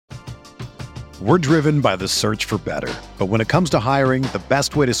We're driven by the search for better. But when it comes to hiring, the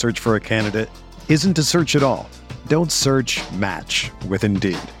best way to search for a candidate isn't to search at all. Don't search, match with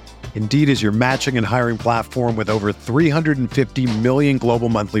Indeed. Indeed is your matching and hiring platform with over 350 million global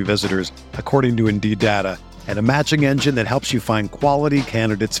monthly visitors, according to Indeed data, and a matching engine that helps you find quality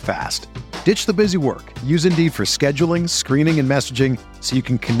candidates fast. Ditch the busy work. Use Indeed for scheduling, screening, and messaging so you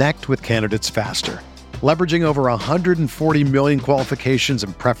can connect with candidates faster. Leveraging over 140 million qualifications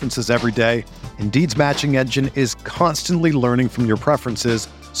and preferences every day, Indeed's matching engine is constantly learning from your preferences,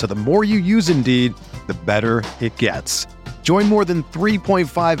 so the more you use Indeed, the better it gets. Join more than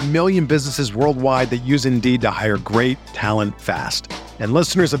 3.5 million businesses worldwide that use Indeed to hire great talent fast. And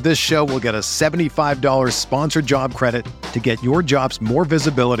listeners of this show will get a $75 sponsored job credit to get your jobs more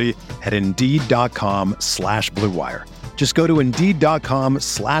visibility at Indeed.com/Blue Wire. Just go to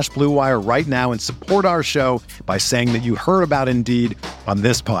Indeed.com/Blue Wire right now and support our show by saying that you heard about Indeed on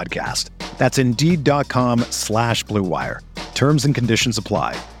this podcast. That's Indeed.com/Blue Wire. Terms and conditions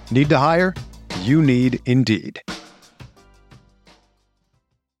apply. Need to hire? You need Indeed.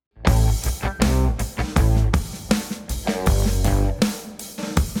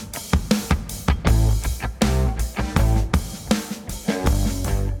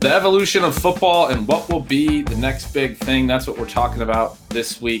 The evolution of football and what will be the next big thing. That's what we're talking about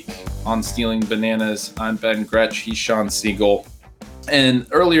this week on Stealing Bananas. I'm Ben Gretsch. He's Sean Siegel. And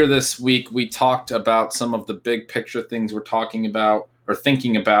earlier this week, we talked about some of the big picture things we're talking about or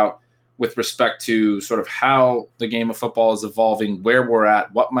thinking about with respect to sort of how the game of football is evolving, where we're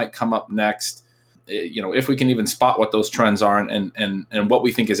at, what might come up next, if we can even spot what those trends are and what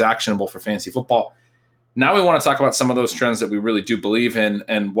we think is actionable for fantasy football. Now we want to talk about some of those trends that we really do believe in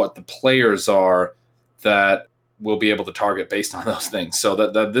and what the players are that we'll be able to target based on those things. So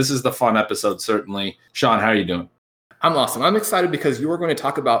that this is the fun episode, certainly. Sean, how are you doing? I'm awesome. I'm excited because you are going to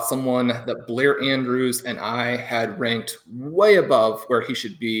talk about someone that Blair Andrews and I had ranked way above where he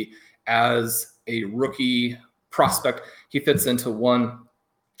should be as a rookie prospect. He fits into one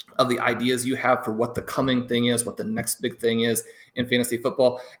of the ideas you have for what the coming thing is, what the next big thing is in fantasy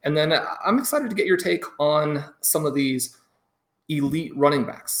football. And then I'm excited to get your take on some of these elite running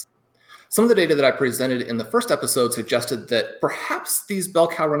backs. Some of the data that I presented in the first episode suggested that perhaps these bell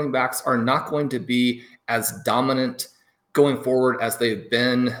cow running backs are not going to be as dominant going forward as they've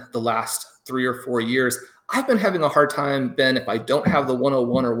been the last 3 or 4 years. I've been having a hard time, Ben, if I don't have the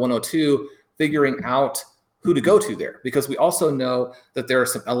 101 or 102, figuring out who to go to there, because we also know that there are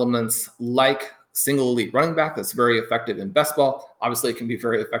some elements like single elite running back that's very effective in best ball. Obviously, it can be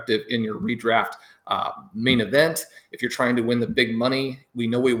very effective in your redraft main event. If you're trying to win the big money, we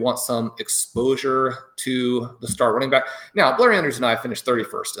know we want some exposure to the star running back. Now, Blair Andrews and I finished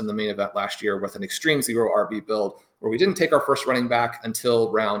 31st in the main event last year with an extreme zero RB build where we didn't take our first running back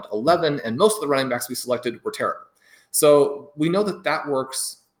until round 11, and most of the running backs we selected were terrible. So we know that that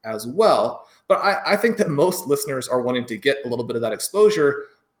works as well. But I think that most listeners are wanting to get a little bit of that exposure,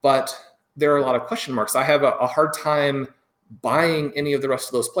 but there are a lot of question marks. I have a hard time buying any of the rest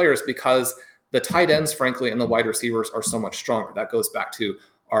of those players because the tight ends, frankly, and the wide receivers are so much stronger. That goes back to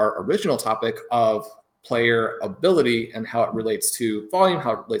our original topic of player ability and how it relates to volume,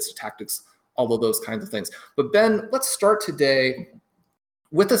 how it relates to tactics, all of those kinds of things. But Ben, let's start today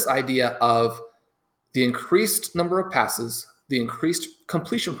with this idea of the increased number of passes, the increased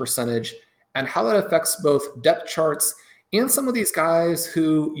completion percentage, and how that affects both depth charts and some of these guys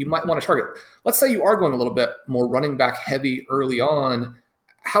who you might want to target. Let's say you are going a little bit more running back heavy early on.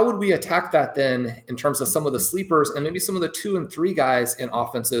 How would we attack that then in terms of some of the sleepers and maybe some of the 2 and 3 guys in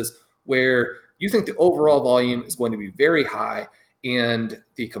offenses where you think the overall volume is going to be very high and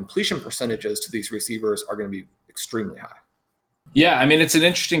the completion percentages to these receivers are going to be extremely high? Yeah, I mean, it's an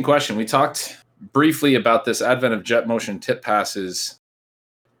interesting question. We talked briefly about this advent of jet motion tip passes.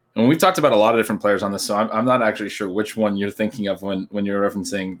 And we've talked about a lot of different players on this, so I'm not actually sure which one you're thinking of when you're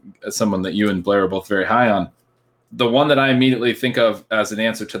referencing someone that you and Blair are both very high on. The one that I immediately think of as an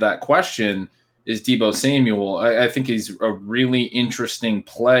answer to that question is Deebo Samuel. I think he's a really interesting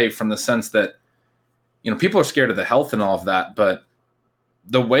play from the sense that, people are scared of the health and all of that, but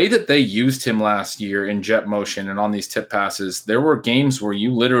the way that they used him last year in jet motion and on these tip passes, there were games where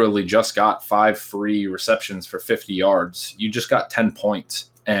you literally just got 5 free receptions for 50 yards. You just got 10 points.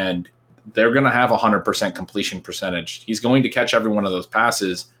 And they're going to have 100% completion percentage. He's going to catch every one of those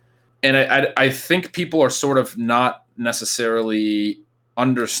passes. And I think people are sort of not necessarily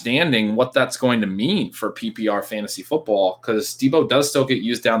understanding what that's going to mean for PPR fantasy football, because Deebo does still get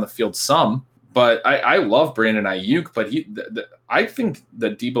used down the field some. But I love Brandon Ayuk, but I think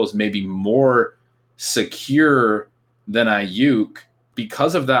that Deebo's maybe more secure than Ayuk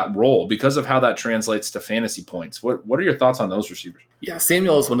because of that role, because of how that translates to fantasy points. What are your thoughts on those receivers? Yeah,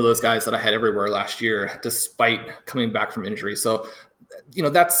 Samuel is one of those guys that I had everywhere last year, despite coming back from injury. So,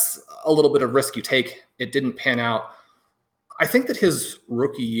 that's a little bit of risk you take. It didn't pan out. I think that his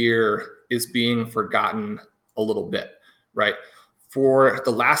rookie year is being forgotten a little bit, right? For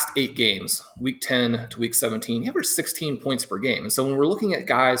the last 8 games, week 10 to week 17, he averaged 16 points per game. And so when we're looking at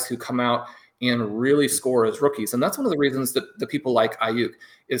guys who come out and really score as rookies, and that's one of the reasons that the people like Ayuk,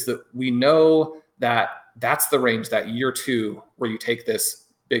 is that we know that that's the range, that year 2, where you take this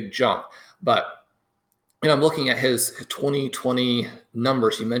big jump. But I'm looking at his 2020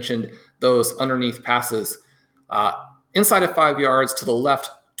 numbers. You mentioned those underneath passes. Inside of 5 yards to the left,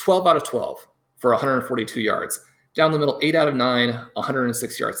 12 out of 12 for 142 yards. Down the middle, 8 out of 9,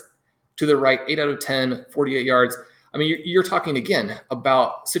 106 yards. To the right, 8 out of 10, 48 yards. I mean, you're talking again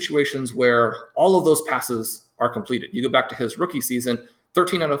about situations where all of those passes are completed. You go back to his rookie season,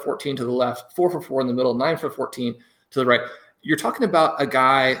 13 out of 14 to the left, 4 for 4 in the middle, 9 for 14 to the right. You're talking about a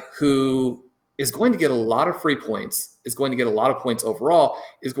guy who is going to get a lot of free points, is going to get a lot of points overall,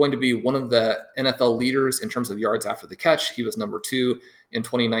 is going to be one of the NFL leaders in terms of yards after the catch. He was number 2 in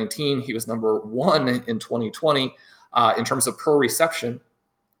 2019. He was number 1 in 2020 in terms of per reception.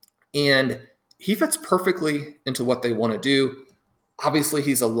 And he fits perfectly into what they want to do. Obviously,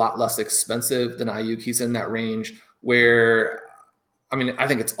 he's a lot less expensive than Ayuk. He's in that range where, I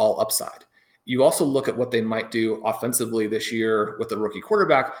think it's all upside. You also look at what they might do offensively this year with the rookie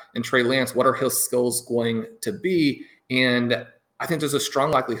quarterback and Trey Lance. What are his skills going to be? And I think there's a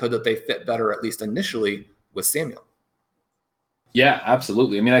strong likelihood that they fit better, at least initially, with Samuel. Yeah,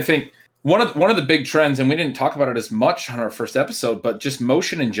 absolutely. I think one of the big trends, and we didn't talk about it as much on our first episode, but just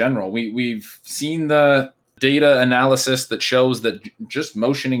motion in general. We've seen the data analysis that shows that just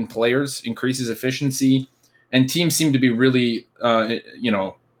motioning players increases efficiency, and teams seem to be really,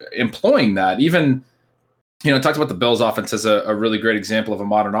 employing that. Even, talked about the Bills offense as a really great example of a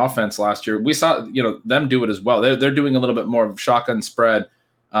modern offense last year. We saw, them do it as well. They're doing a little bit more of shotgun spread,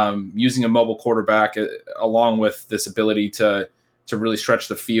 using a mobile quarterback along with this ability to really stretch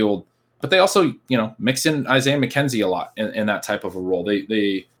the field. But they also, mix in Isaiah McKenzie a lot in that type of a role.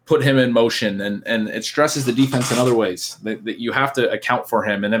 They put him in motion, and it stresses the defense in other ways that you have to account for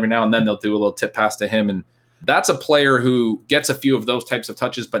him. And every now and then they'll do a little tip pass to him. And that's a player who gets a few of those types of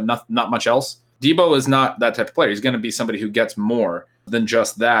touches, but not much else. Debo is not that type of player. He's going to be somebody who gets more than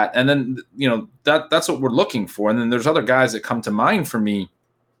just that. And then, that's what we're looking for. And then there's other guys that come to mind for me.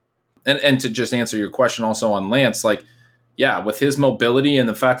 And to just answer your question also on Lance, with his mobility and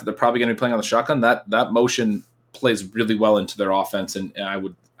the fact that they're probably going to be playing on the shotgun, that motion plays really well into their offense. And I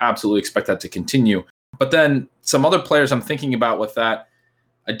would absolutely expect that to continue. But then some other players I'm thinking about with that,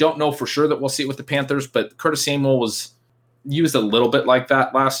 I don't know for sure that we'll see it with the Panthers, but Curtis Samuel was used a little bit like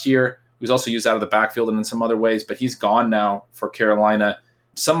that last year. He was also used out of the backfield and in some other ways, but he's gone now for Carolina.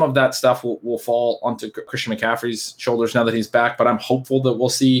 Some of that stuff will fall onto Christian McCaffrey's shoulders now that he's back, but I'm hopeful that we'll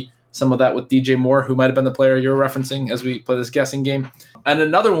see some of that with DJ Moore, who might have been the player you're referencing as we play this guessing game. And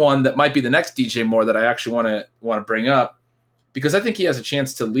another one that might be the next DJ Moore that I actually want to bring up, because I think he has a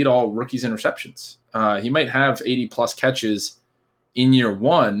chance to lead all rookies in receptions. He might have 80-plus catches in year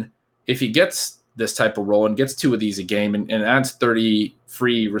 1 if he gets this type of role and gets 2 of these a game and adds 30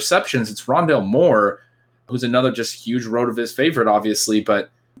 free receptions. It's Rondale Moore, who's another just huge road-of-his favorite, obviously, but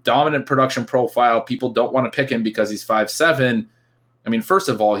dominant production profile. People don't want to pick him because he's 5'7". First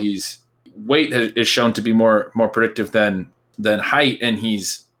of all, his weight is shown to be more predictive than height, and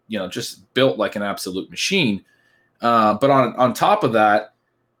he's just built like an absolute machine. But on top of that,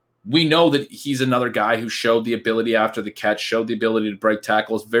 we know that he's another guy who showed the ability after the catch, showed the ability to break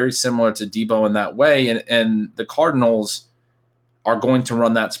tackles, very similar to Debo in that way. And the Cardinals are going to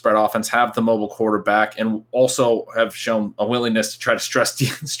run that spread offense, have the mobile quarterback, and also have shown a willingness to try to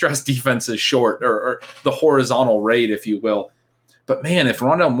stress defenses short or the horizontal raid, if you will. But man, if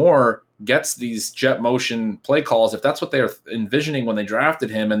Rondale Moore gets these jet motion play calls, if that's what they're envisioning when they drafted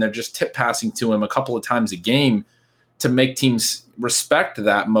him, and they're just tip passing to him a couple of times a game to make teams respect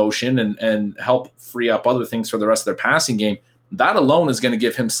that motion and help free up other things for the rest of their passing game, that alone is going to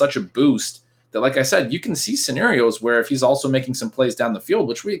give him such a boost that, like I said, you can see scenarios where if he's also making some plays down the field,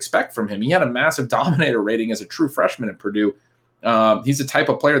 which we expect from him. He had a massive dominator rating as a true freshman at Purdue. He's the type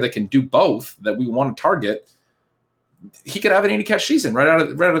of player that can do both that we want to target. He could have an 80-catch season right out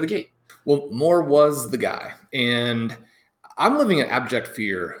of the gate. Well, Moore was the guy, and I'm living in abject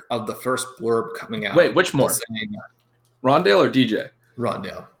fear of the first blurb coming out. Wait, which Moore? Rondale or DJ?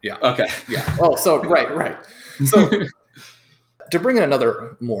 Rondale, yeah. Okay. Yeah. Oh, so right. So To bring in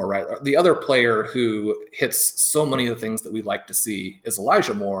another more, right? The other player who hits so many of the things that we like to see is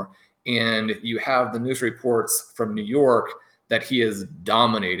Elijah Moore. And you have the news reports from New York that he is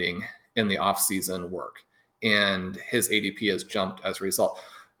dominating in the offseason work. And his ADP has jumped as a result.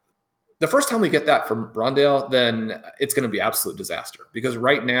 The first time we get that from Rondale, then it's going to be absolute disaster, because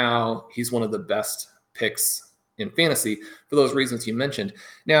right now he's one of the best picks in fantasy for those reasons you mentioned.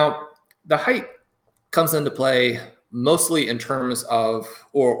 Now, the height comes into play mostly in terms of,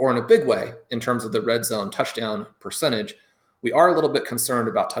 or in a big way, in terms of the red zone touchdown percentage. We are a little bit concerned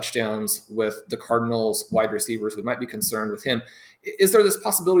about touchdowns with the Cardinals wide receivers. We might be concerned with him. Is there this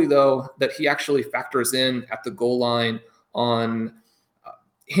possibility, though, that he actually factors in at the goal line on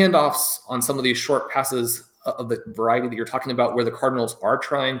handoffs on some of these short passes of the variety that you're talking about, where the Cardinals are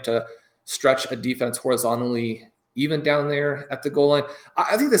trying to stretch a defense horizontally, even down there at the goal line?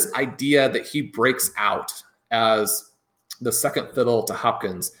 I think this idea that he breaks out as the second fiddle to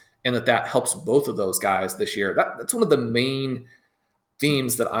Hopkins, and that helps both of those guys this year, that's one of the main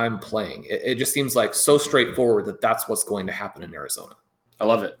themes that I'm playing. It just seems like so straightforward that that's what's going to happen in Arizona. I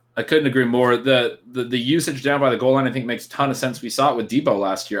love it. I couldn't agree more. The usage down by the goal line, I think, makes a ton of sense. We saw it with Debo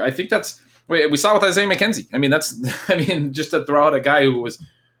last year. I think we saw it with Isaiah McKenzie. I mean, just to throw out a guy who was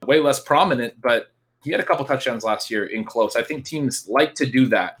way less prominent, but he had a couple touchdowns last year in close. I think teams like to do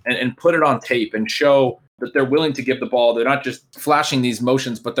that and put it on tape and show that they're willing to give the ball. They're not just flashing these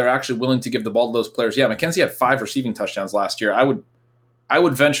motions, but they're actually willing to give the ball to those players. Yeah, McKenzie had 5 receiving touchdowns last year. I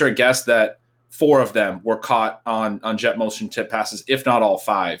would venture a guess that 4 of them were caught on jet motion tip passes, if not all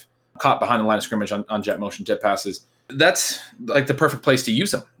 5, caught behind the line of scrimmage on jet motion tip passes. That's like the perfect place to use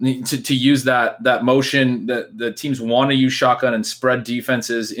them, to use that motion. The teams want to use shotgun and spread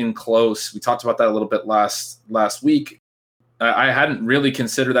defenses in close. We talked about that a little bit last week. I hadn't really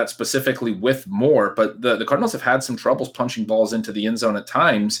considered that specifically with Moore, but the Cardinals have had some troubles punching balls into the end zone at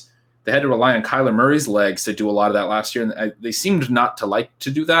times. They had to rely on Kyler Murray's legs to do a lot of that last year, and they seemed not to like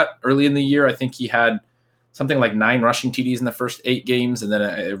to do that early in the year. I think he had something like 9 rushing TDs in the first 8 games, and then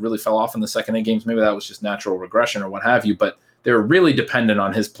it really fell off in the second 8 games. Maybe that was just natural regression or what have you, but they were really dependent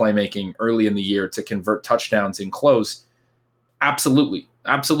on his playmaking early in the year to convert touchdowns in close. Absolutely.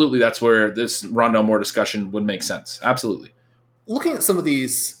 That's where this Rondale Moore discussion would make sense. Absolutely. Looking at some of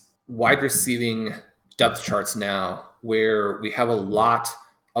these wide receiving depth charts now, where we have a lot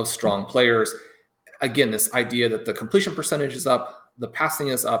of strong players, again, this idea that the completion percentage is up, the passing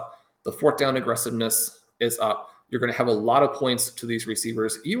is up, the fourth down aggressiveness is up. You're going to have a lot of points to these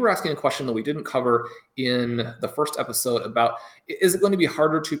receivers. You were asking a question that we didn't cover in the first episode about, is it going to be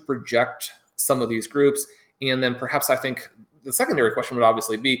harder to project some of these groups? And then perhaps I think the secondary question would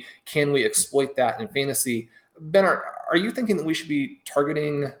obviously be, can we exploit that in fantasy? Ben, are you thinking that we should be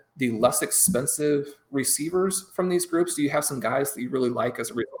targeting the less expensive receivers from these groups? Do you have some guys that you really like as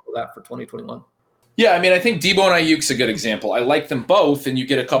a result of that for 2021? Yeah, I mean, I think Debo and Ayuk's a good example. I like them both, and you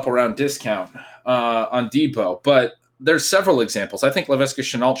get a couple round discount on Debo. But there's several examples. I think Laviska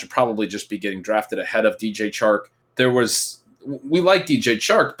Shenault should probably just be getting drafted ahead of DJ Chark. We like DJ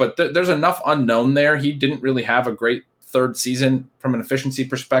Chark, but there's enough unknown there. He didn't really have a great third season from an efficiency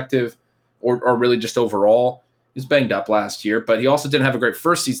perspective, or really just overall. He was banged up last year, but he also didn't have a great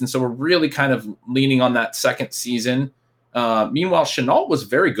first season. So we're really kind of leaning on that second season. Meanwhile, Shenault was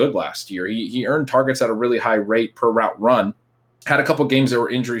very good last year. He earned targets at a really high rate per route run, had a couple games that were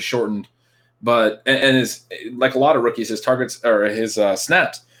injury shortened, but and his, like a lot of rookies, his targets or his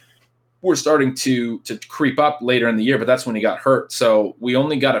snaps were starting to creep up later in the year, but that's when he got hurt. So we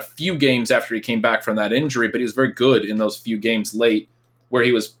only got a few games after he came back from that injury, but he was very good in those few games late where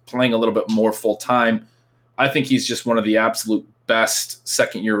he was playing a little bit more full time. I think he's just one of the absolute best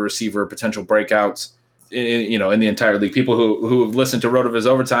second-year receiver potential breakouts, in the entire league. People who have listened to RotoViz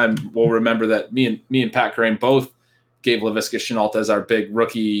Overtime will remember that me and Pat Crane both gave Laviska Shenault as our big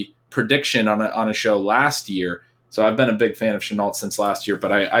rookie prediction on a show last year. So I've been a big fan of Shenault since last year,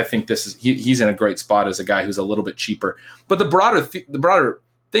 but I think he's in a great spot as a guy who's a little bit cheaper. But the broader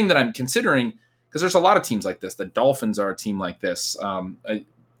thing that I'm considering, because there's a lot of teams like this. The Dolphins are a team like this.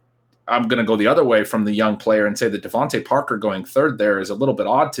 I'm going to go the other way from the young player and say that Devontae Parker going third there is a little bit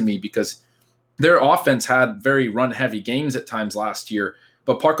odd to me, because their offense had very run-heavy games at times last year,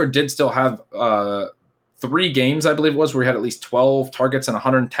 but Parker did still have 3 games, I believe it was, where he had at least 12 targets and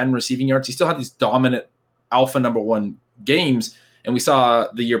 110 receiving yards. He still had these dominant alpha number 1 games, and we saw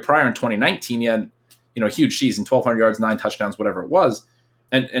the year prior in 2019, he had a huge season, 1,200 yards, 9 touchdowns, whatever it was,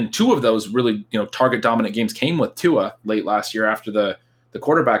 and 2 of those really target dominant games came with Tua late last year after the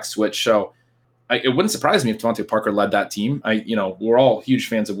quarterback switch. So it wouldn't surprise me if Devontae Parker led that team. We're all huge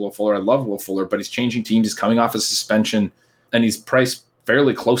fans of Will Fuller. I love Will Fuller, but he's changing teams. He's coming off a suspension. and he's priced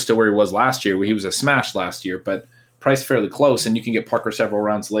fairly close to where he was last year, where he was a smash last year, but priced fairly close, and you can get Parker several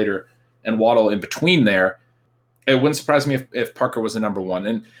rounds later and Waddle in between there. It wouldn't surprise me if Parker was the number one.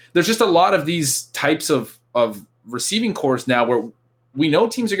 And there's just a lot of these types of receiving cores now where we know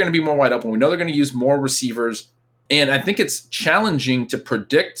teams are going to be more wide open. We know they're going to use more receivers. And I think it's challenging to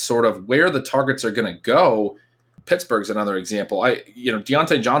predict sort of where the targets are going to go. Pittsburgh's another example.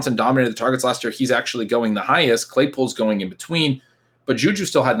 Deontay Johnson dominated the targets last year. He's actually going the highest. Claypool's going in between. But Juju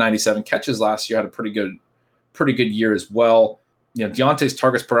still had 97 catches last year, had a pretty good year as well. Deontay's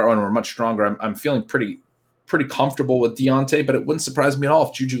targets per run were much stronger. I'm feeling pretty comfortable with Deontay, but it wouldn't surprise me at all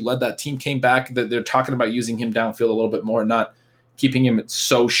if Juju led that team, came back, that they're talking about using him downfield a little bit more, not keeping him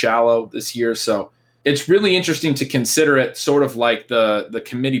so shallow this year. So it's really interesting to consider it sort of like the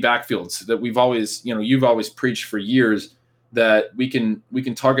committee backfields that we've always, you've always preached for years, that we can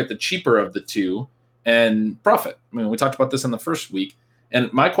target the cheaper of the two and profit. I mean, we talked about this in the first week.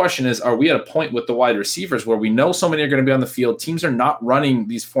 And my question is, are we at a point with the wide receivers where we know so many are going to be on the field? Teams are not running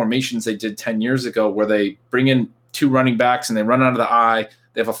these formations they did 10 years ago where they bring in two running backs and they run out of the eye.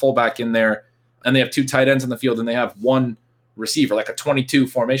 They have a fullback in there and they have two tight ends on the field and they have one receiver, like a 22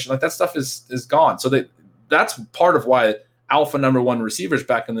 formation. Like that stuff is gone. So that's part of why alpha number one receivers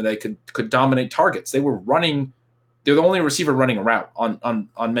back in the day could dominate targets. They're the only receiver running a route on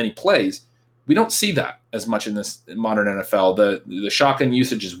many plays. We don't see that as much in this modern NFL. The shotgun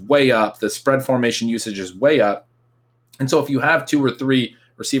usage is way up. The spread formation usage is way up. And so if you have two or three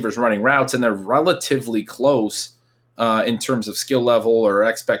receivers running routes and they're relatively close in terms of skill level or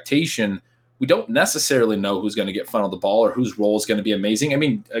expectation, we don't necessarily know who's going to get funneled the ball or whose role is going to be amazing. I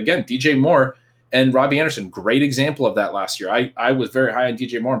mean, again, DJ Moore and Robbie Anderson, great example of that last year. I was very high on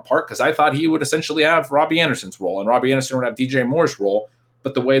DJ Moore in part because I thought he would essentially have Robbie Anderson's role and Robbie Anderson would have DJ Moore's role.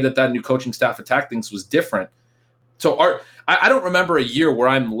 But the way that new coaching staff attacked things was different. So I don't remember a year where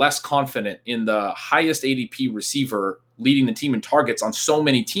I'm less confident in the highest ADP receiver leading the team in targets on so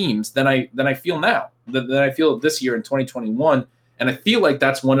many teams than I feel now, than I feel this year in 2021. And I feel like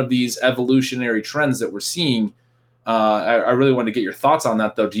that's one of these evolutionary trends that we're seeing. I really want to get your thoughts on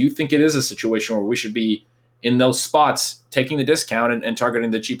that, though. Do you think it is a situation where we should be in those spots taking the discount and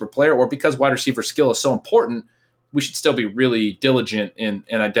targeting the cheaper player, or because wide receiver skill is so important, we should still be really diligent in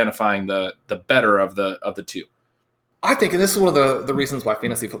identifying the better of the two? I think, and this is one of the reasons why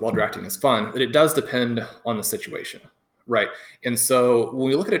fantasy football drafting is fun, that it does depend on the situation, right? And so when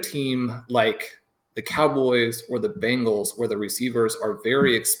we look at a team like the Cowboys or the Bengals, where the receivers are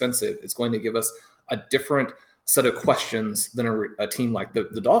very expensive, it's going to give us a different set of questions than a team like the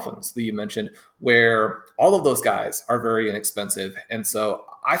Dolphins that you mentioned, where all of those guys are very inexpensive. And so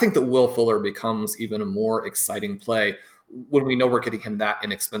I think that Will Fuller becomes even a more exciting play when we know we're getting him that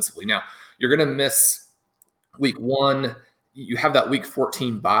inexpensively. Now, you're going to miss week 1. You have that week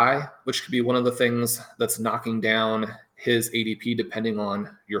 14 bye, which could be one of the things that's knocking down his ADP, depending on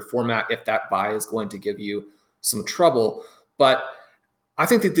your format, if that bye is going to give you some trouble. But I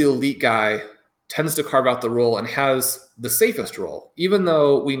think that the elite guy tends to carve out the role and has the safest role, even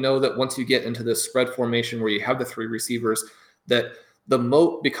though we know that once you get into this spread formation where you have the three receivers, that the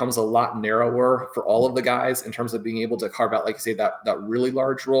moat becomes a lot narrower for all of the guys in terms of being able to carve out, like you say, that really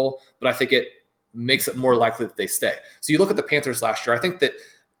large role. But I think it makes it more likely that they stay. So you look at the Panthers last year, I think that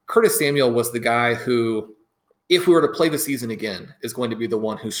Curtis Samuel was the guy who, if we were to play the season again, is going to be the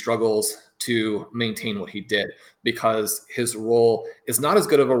one who struggles to maintain what he did, because his role is not as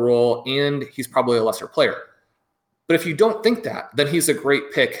good of a role and he's probably a lesser player. But if you don't think that, then he's a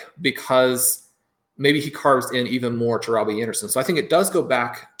great pick because maybe he carves in even more to Robbie Anderson. So I think it does go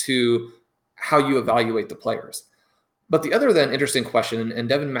back to how you evaluate the players. But the other then interesting question, and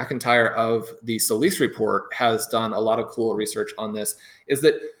Devin McIntyre of the Solis Report has done a lot of cool research on this, is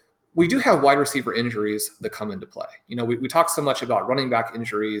that we do have wide receiver injuries that come into play. You know, we talk so much about running back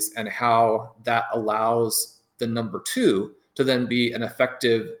injuries and how that allows the number 2 to then be an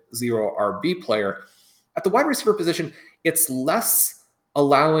effective 0 RB player. At the wide receiver position, it's less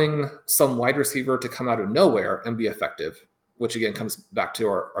allowing some wide receiver to come out of nowhere and be effective, which again comes back to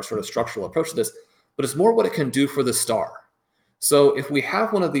our sort of structural approach to this, but it's more what it can do for the star. So if we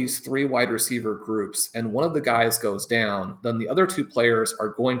have one of these 3 wide receiver groups and one of the guys goes down, then the other 2 players are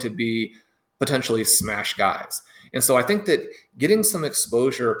going to be potentially smash guys. And so I think that getting some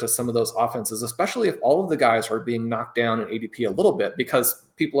exposure to some of those offenses, especially if all of the guys are being knocked down in ADP a little bit, because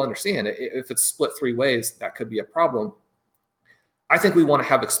people understand if it's split 3 ways, that could be a problem. I think we want to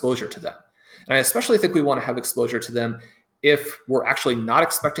have exposure to them. And I especially think we want to have exposure to them if we're actually not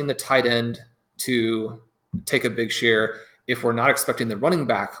expecting the tight end to take a big share, if we're not expecting the running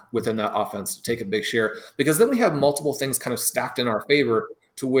back within that offense to take a big share, because then we have multiple things kind of stacked in our favor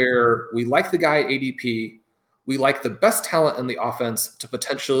to where we like the guy at ADP, we like the best talent in the offense to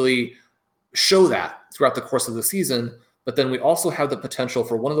potentially show that throughout the course of the season, but then we also have the potential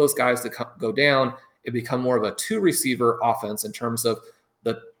for one of those guys to go down and become more of a 2-receiver offense in terms of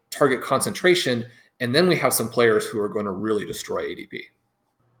the target concentration, and then we have some players who are going to really destroy ADP.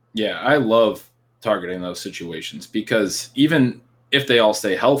 Yeah, I love targeting those situations because even if they all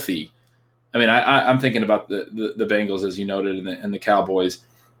stay healthy, I mean, I'm thinking about the Bengals, as you noted, and the Cowboys.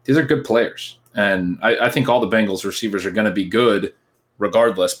 These are good players. And I think all the Bengals receivers are going to be good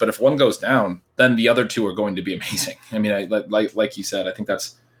regardless. But if one goes down, then the other two are going to be amazing. I mean, like you said, I think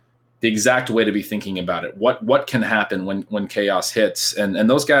that's the exact way to be thinking about it. What can happen when chaos hits? And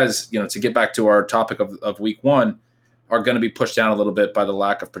those guys, to get back to our topic of week one, are going to be pushed down a little bit by the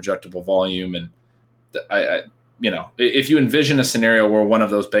lack of projectable volume. And if you envision a scenario where one of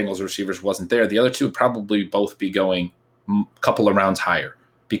those Bengals receivers wasn't there, the other two would probably both be going a couple of rounds higher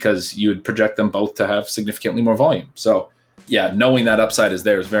because you would project them both to have significantly more volume. So yeah, knowing that upside is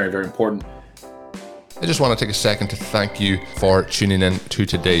there is very, very important. I just want to take a second to thank you for tuning in to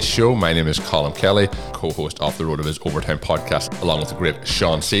today's show. My name is Colin Kelly, co-host of the RotoViz Overtime podcast, along with the great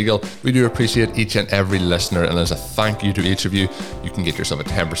Sean Siegel. We do appreciate each and every listener, and as a thank you to each of you, you can get yourself a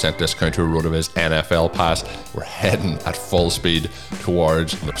 10% discount to a RotoViz NFL Pass. We're heading at full speed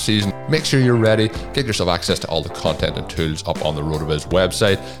towards the season. Make sure you're ready. Get yourself access to all the content and tools up on the RotoViz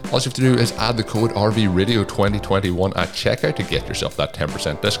website. All you have to do is add the code RVRadio2021 at checkout to get yourself that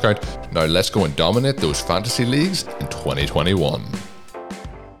 10% discount. Now let's go and dominate those fantasy leagues in 2021.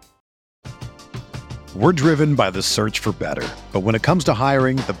 We're driven by the search for better. But when it comes to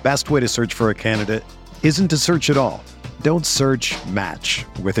hiring, the best way to search for a candidate isn't to search at all. Don't search, match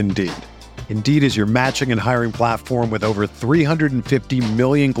with Indeed. Indeed is your matching and hiring platform with over 350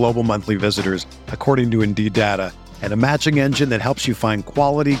 million global monthly visitors, according to Indeed data, and a matching engine that helps you find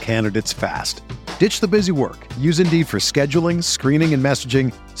quality candidates fast. Ditch the busy work. Use Indeed for scheduling, screening, and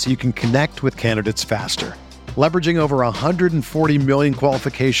messaging so you can connect with candidates faster. Leveraging over 140 million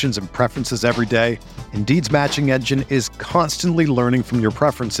qualifications and preferences every day, Indeed's matching engine is constantly learning from your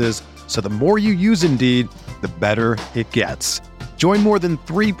preferences, so the more you use Indeed, the better it gets. Join more than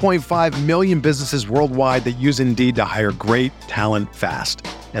 3.5 million businesses worldwide that use Indeed to hire great talent fast.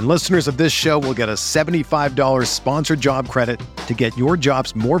 And listeners of this show will get a $75 sponsored job credit to get your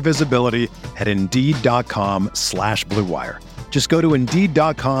jobs more visibility at Indeed.com/Blue Wire. Just go to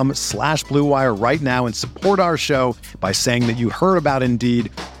Indeed.com/Blue Wire right now and support our show by saying that you heard about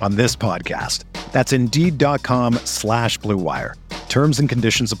Indeed on this podcast. That's Indeed.com/Blue Wire. Terms and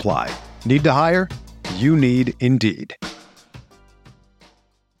conditions apply. Need to hire? You need Indeed.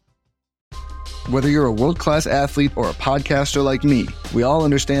 Whether you're a world-class athlete or a podcaster like me, we all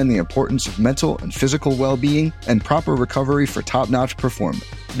understand the importance of mental and physical well-being and proper recovery for top-notch performance.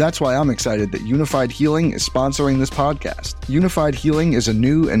 That's why I'm excited that Unified Healing is sponsoring this podcast. Unified Healing is a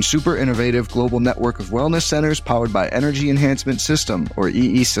new and super innovative global network of wellness centers powered by Energy Enhancement System, or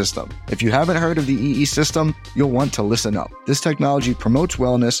EE System. If you haven't heard of the EE System, you'll want to listen up. This technology promotes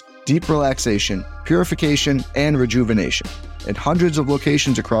wellness, deep relaxation, purification, and rejuvenation. At hundreds of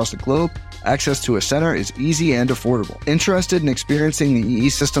locations across the globe, access to a center is easy and affordable. Interested in experiencing the EE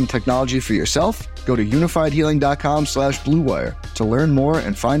System technology for yourself? Go to unifiedhealing.com/Blue Wire to learn more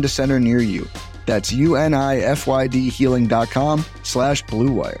and find a center near you. That's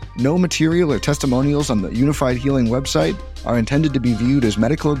UNIFYDhealing.com/Blue Wire. No material or testimonials on the Unified Healing website are intended to be viewed as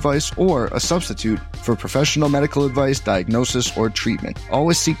medical advice or a substitute for professional medical advice, diagnosis, or treatment.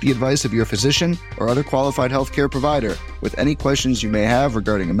 Always seek the advice of your physician or other qualified healthcare provider with any questions you may have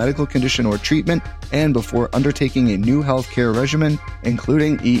regarding a medical condition or treatment and before undertaking a new healthcare regimen,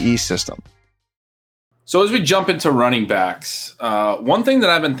 including EE System. So as we jump into running backs, one thing that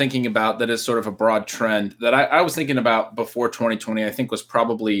I've been thinking about that is sort of a broad trend that I was thinking about before 2020, I think was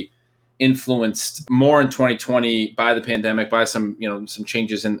probably influenced more in 2020 by the pandemic, by some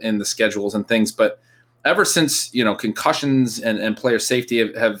changes in the schedules and things. But ever since, concussions and player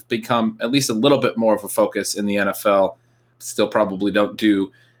safety have become at least a little bit more of a focus in the NFL, still probably don't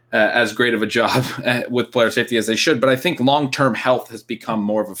do as great of a job with player safety as they should. But I think long-term health has become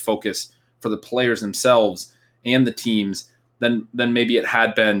more of a focus for the players themselves and the teams than maybe it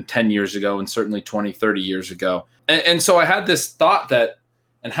had been 10 years ago and certainly 20, 30 years ago. And so I had this thought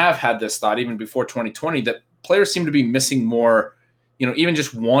and have had this thought even before 2020, that players seem to be missing more, even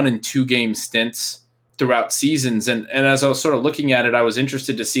just 1 and 2 game stints throughout seasons. And as I was sort of looking at it, I was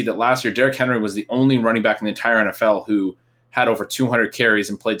interested to see that last year, Derrick Henry was the only running back in the entire NFL who had over 200 carries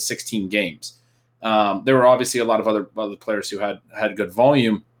and played 16 games. There were obviously a lot of other players who had good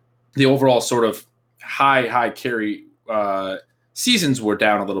volume. The overall sort of high carry seasons were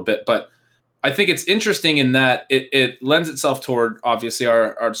down a little bit, but I think it's interesting in that it lends itself toward obviously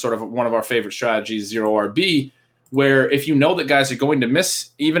our sort of one of our favorite strategies, zero RB, where if you know that guys are going to miss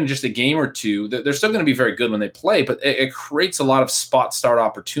even just a game or two, they're still going to be very good when they play, but it creates a lot of spot start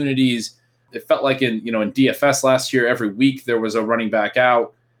opportunities. It felt like in DFS last year, every week there was a running back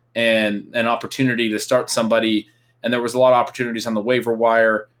out and an opportunity to start somebody, and there was a lot of opportunities on the waiver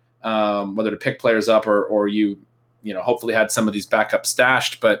wire, whether to pick players up or you hopefully had some of these backups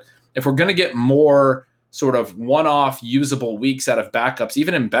stashed. But if we're going to get more sort of one-off usable weeks out of backups,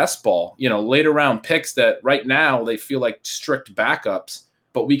 even in best ball, later round picks that right now they feel like strict backups,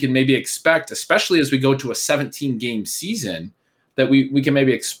 but we can maybe expect, especially as we go to a 17-game season, that we can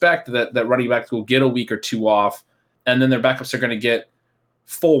maybe expect that running backs will get a week or two off, and then their backups are going to get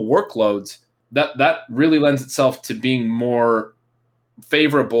full workloads. That really lends itself to being more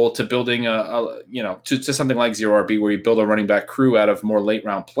favorable to building to something like zero RB, where you build a running back crew out of more late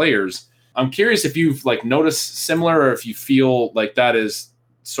round players. I'm curious if you've noticed similar, or if you feel like that is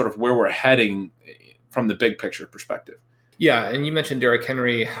sort of where we're heading from the big picture perspective. Yeah, and you mentioned Derrick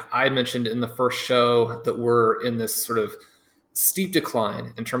Henry. I mentioned in the first show that we're in this sort of steep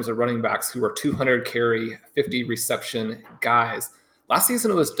decline in terms of running backs who are 200 carry, 50 reception guys. Last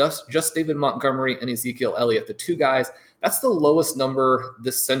season, it was just David Montgomery and Ezekiel Elliott, the two guys. That's the lowest number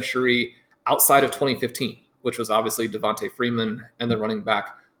this century outside of 2015, which was obviously Devontae Freeman and the running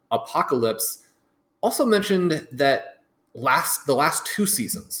back apocalypse. Also mentioned that the last two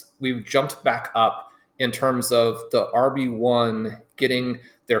seasons, we've jumped back up in terms of the RB1 getting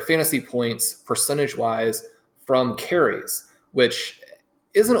their fantasy points percentage-wise from carries, which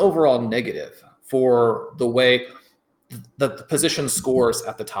is an overall negative for the way the position scores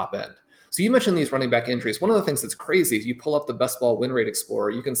at the top end. So you mentioned these running back injuries. One of the things that's crazy is you pull up the Best Ball Win Rate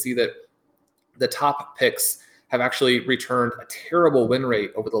Explorer, you can see that the top picks have actually returned a terrible win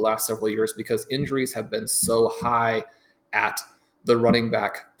rate over the last several years because injuries have been so high at the running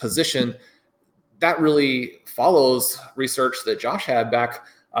back position. That really follows research that Josh had back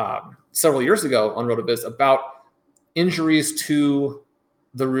several years ago on RotoViz about injuries to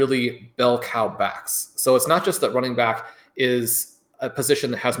the really bell cow backs. So it's not just that running back is a position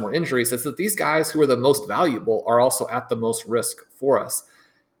that has more injuries, it's that these guys who are the most valuable are also at the most risk for us.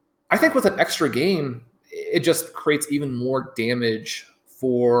 I think with an extra game, it just creates even more damage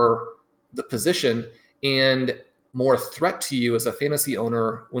for the position and more threat to you as a fantasy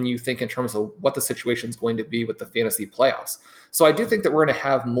owner when you think in terms of what the situation is going to be with the fantasy playoffs. So I do think that we're going to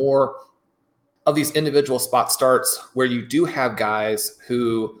have more of these individual spot starts where you do have guys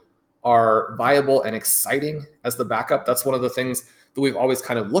who are viable and exciting as the backup. That's one of the things that we've always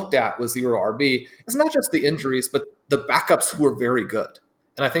kind of looked at with zero RB. It's not just the injuries, but the backups who are very good.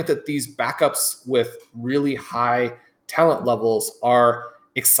 And I think that these backups with really high talent levels are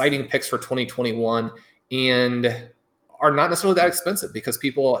exciting picks for 2021 and are not necessarily that expensive because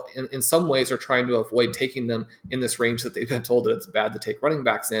people in some ways are trying to avoid taking them in this range that they've been told that it's bad to take running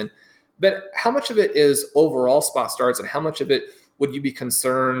backs in. But how much of it is overall spot starts and how much of it would you be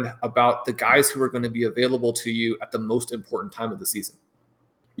concerned about the guys who are going to be available to you at the most important time of the season?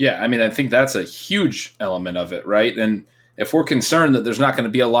 Yeah, I mean, I think that's a huge element of it, right? And if we're concerned that there's not going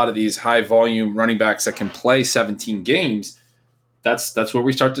to be a lot of these high volume running backs that can play 17 games, that's where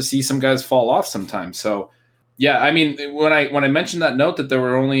we start to see some guys fall off sometimes. So yeah, I mean, when I mentioned that note that there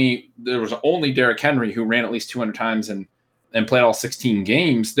was only Derrick Henry who ran at least 200 times and played all 16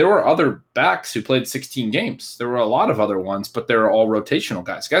 games, there were other backs who played 16 games. There were a lot of other ones, but they were all rotational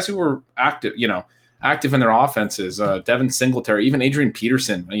guys who were active in their offenses. Devin Singletary, even Adrian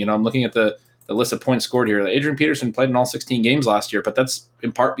Peterson. I'm looking at the list of points scored here. Adrian Peterson played in all 16 games last year, but that's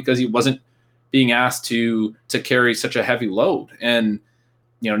in part because he wasn't being asked to carry such a heavy load. And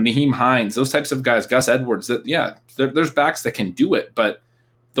Nyheim Hines, those types of guys, Gus Edwards. There's backs that can do it, but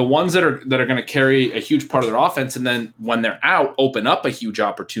the ones that are going to carry a huge part of their offense and then when they're out, open up a huge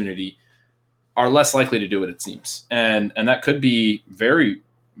opportunity, are less likely to do it, it seems. And that could be very,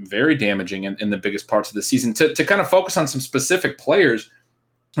 very damaging in the biggest parts of the season. To kind of focus on some specific players,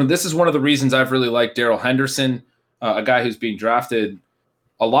 and this is one of the reasons I've really liked Darrell Henderson, a guy who's being drafted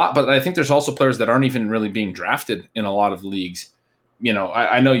a lot, but I think there's also players that aren't even really being drafted in a lot of leagues.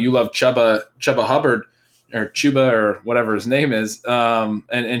 I know you love Chuba Hubbard, or Chuba, or whatever his name is.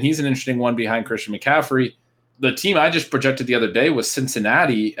 And he's an interesting one behind Christian McCaffrey. The team I just projected the other day was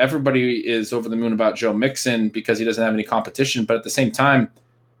Cincinnati. Everybody is over the moon about Joe Mixon because he doesn't have any competition. But at the same time,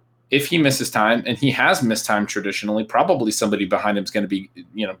 if he misses time, and he has missed time traditionally, probably somebody behind him is going to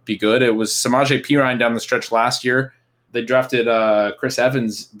be good. It was Samaje Perine down the stretch last year. They drafted Chris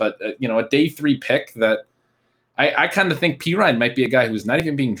Evans, but a day 3 pick that I kind of think Perine might be a guy who's not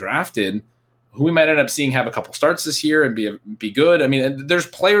even being drafted, who we might end up seeing have a couple starts this year and be good. I mean, there's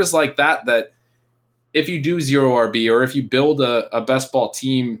players like that if you do zero RB or if you build a best ball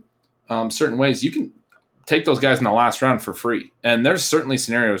team certain ways, you can take those guys in the last round for free. And there's certainly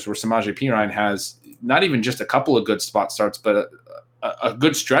scenarios where Samaje Perine has not even just a couple of good spot starts, but a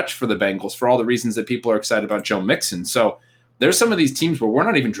good stretch for the Bengals for all the reasons that people are excited about Joe Mixon. So there's some of these teams where we're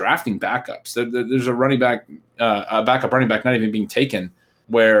not even drafting backups. There's a backup running back not even being taken,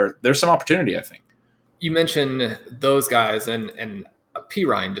 where there's some opportunity, I think. You mentioned those guys, and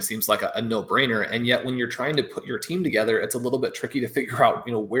Perine just seems like a no-brainer. And yet when you're trying to put your team together, it's a little bit tricky to figure out,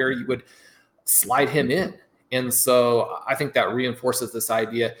 where you would slide him in. And so I think that reinforces this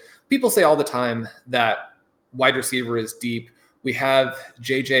idea. People say all the time that wide receiver is deep. We have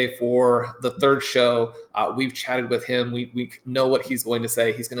JJ for the third show. We've chatted with him. We know what he's going to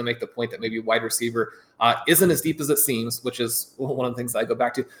say. He's going to make the point that maybe wide receiver isn't as deep as it seems, which is one of the things I go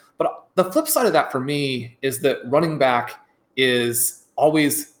back to. But the flip side of that for me is that running back is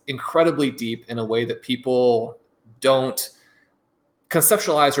always incredibly deep in a way that people don't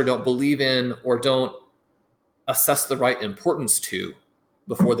conceptualize or don't believe in or don't assess the right importance to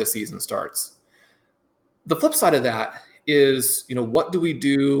before the season starts. The flip side of that is, what do we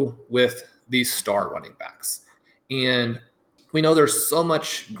do with these star running backs? And we know there's so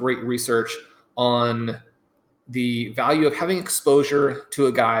much great research on the value of having exposure to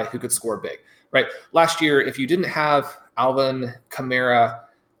a guy who could score big, right? Last year, if you didn't have Alvin Kamara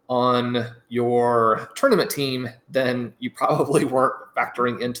on your tournament team, then you probably weren't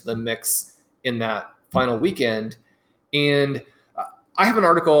factoring into the mix in that final weekend. And I have an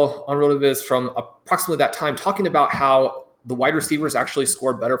article on RotoViz from approximately that time talking about how the wide receivers actually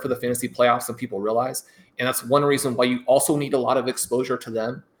score better for the fantasy playoffs than people realize. And that's one reason why you also need a lot of exposure to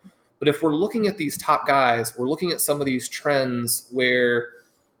them. But if we're looking at these top guys, we're looking at some of these trends where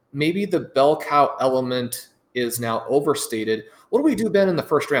maybe the bell cow element is now overstated. What do we do, Ben, in the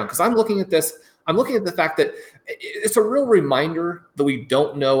first round? Because I'm looking at this. I'm looking at the fact that it's a real reminder that we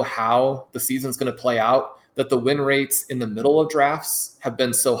don't know how the season's going to play out, that the win rates in the middle of drafts have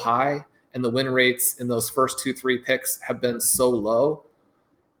been so high and the win rates in those first 2-3 picks have been so low.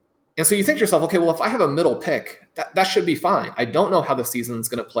 And so you think to yourself, okay, well, if I have a middle pick, that should be fine. I don't know how the season's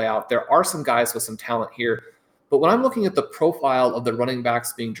going to play out. There are some guys with some talent here. But when I'm looking at the profile of the running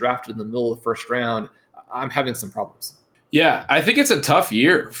backs being drafted in the middle of the first round, I'm having some problems. Yeah, I think it's a tough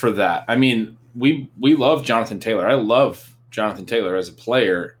year for that. I mean, we love Jonathan Taylor. I love Jonathan Taylor as a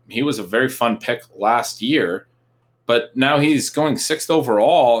player. He was a very fun pick last year, but now he's going 6th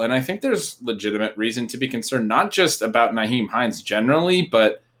overall, and I think there's legitimate reason to be concerned, not just about Nyheim Hines generally,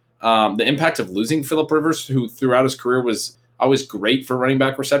 but the impact of losing Phillip Rivers, who throughout his career was always great for running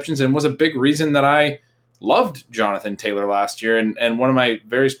back receptions and was a big reason that I loved Jonathan Taylor last year. And one of my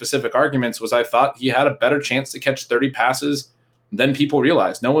very specific arguments was I thought he had a better chance to catch 30 passes than people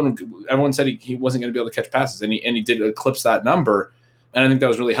realized. Everyone said he wasn't going to be able to catch passes, and he did eclipse that number. And I think that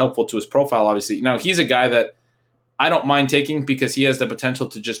was really helpful to his profile, obviously. Now, he's a guy that I don't mind taking because he has the potential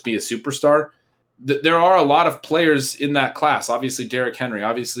to just be a superstar. There are a lot of players in that class. Obviously, Derrick Henry,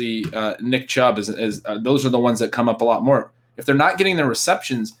 obviously Nick Chubb, those are the ones that come up a lot more. If they're not getting their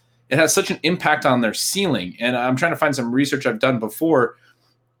receptions, it has such an impact on their ceiling. And I'm trying to find some research I've done before.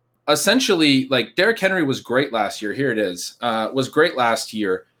 Essentially, like Derrick Henry was great last year. Here it is. Was great last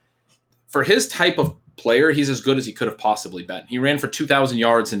year. For his type of player, he's as good as he could have possibly been. He ran for 2,000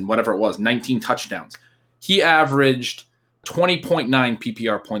 yards and whatever it was, 19 touchdowns. He averaged 20.9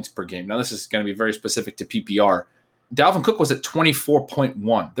 PPR points per game. Now, this is going to be very specific to PPR. Dalvin Cook was at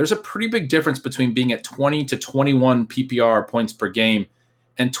 24.1. There's a pretty big difference between being at 20 to 21 PPR points per game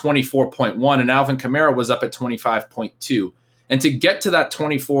and 24.1. And Alvin Kamara was up at 25.2. And to get to that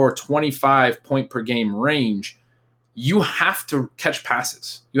 24, 25 point per game range, you have to catch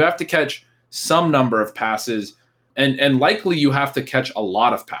passes. You have to catch some number of passes. And likely you have to catch a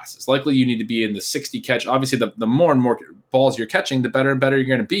lot of passes. Likely you need to be in the 60 catch. Obviously, the more and more balls you're catching, the better and better you're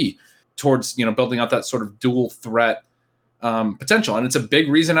going to be towards building out that sort of dual threat potential. And it's a big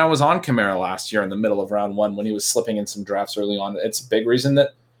reason I was on Kamara last year in the middle of round 1 when he was slipping in some drafts early on. It's a big reason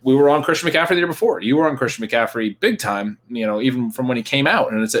that we were on Christian McCaffrey the year before. You were on Christian McCaffrey big time, even from when he came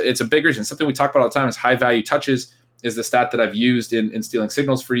out. And it's a big reason. Something we talk about all the time is high value touches is the stat that I've used in Stealing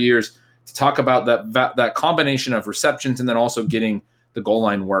Signals for years to talk about that combination of receptions and then also getting the goal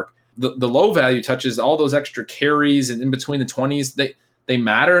line work. The low value touches, all those extra carries and in between the 20s, they They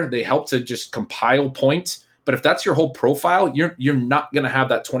matter. They help to just compile points. But if that's your whole profile, you're not going to have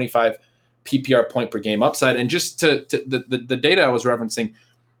that 25 PPR point per game upside. And just to the data I was referencing,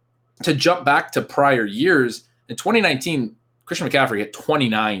 to jump back to prior years, in 2019, Christian McCaffrey hit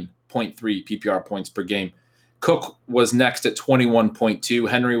 29.3 PPR points per game. Cook was next at 21.2.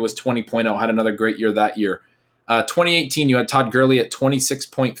 Henry was 20.0, had another great year that year. 2018, you had Todd Gurley at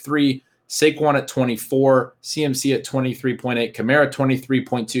 26.3, Saquon at 24, CMC at 23.8, Kamara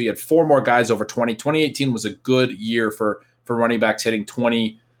 23.2. You had 4 more guys over 20. 2018 was a good year for running backs hitting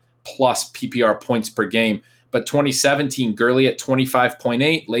 20 plus PPR points per game. But 2017, Gurley at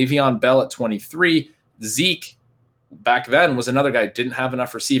 25.8, Le'Veon Bell at 23. Zeke back then was another guy who didn't have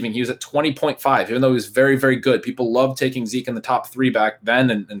enough receiving. He was at 20.5, even though he was very, very good. People loved taking Zeke in the top 3 back then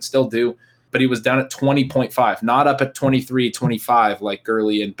and still do. But he was down at 20.5, not up at 23, 25 like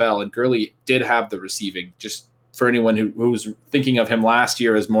Gurley and Bell. And Gurley did have the receiving. Just for anyone who was thinking of him last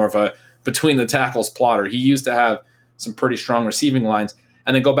year as more of a between the tackles plotter, he used to have some pretty strong receiving lines.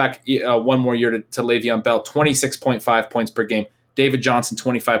 And then go back one more year to Le'Veon Bell, 26.5 points per game. David Johnson,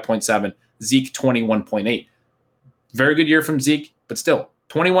 25.7. Zeke, 21.8. Very good year from Zeke, but still,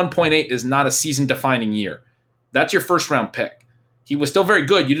 21.8 is not a season-defining year. That's your first-round pick. He was still very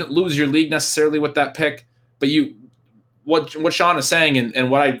good. You didn't lose your league necessarily with that pick, but what Sean is saying and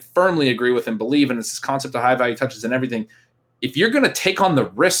what I firmly agree with and believe, and it's this concept of high-value touches and everything, if you're going to take on the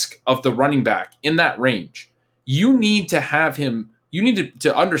risk of the running back in that range, you need to have him – you need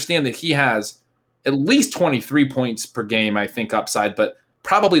to understand that he has at least 23 points per game, I think, upside, but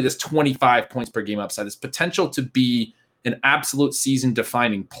probably this 25 points per game upside, this potential to be an absolute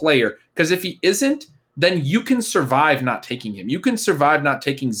season-defining player. Because if he isn't, then you can survive not taking him. You can survive not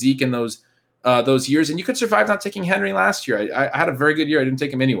taking Zeke in those years, and you could survive not taking Henry last year. I had a very good year. I didn't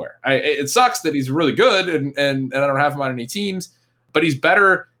take him anywhere. It sucks that he's really good, and I don't have him on any teams, but he's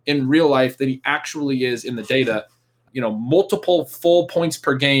better in real life than he actually is in the data. Multiple full points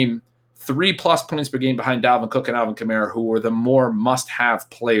per game, 3+ points per game behind Dalvin Cook and Alvin Kamara, who were the more must-have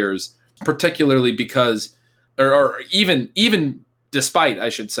players, particularly because, or even despite, I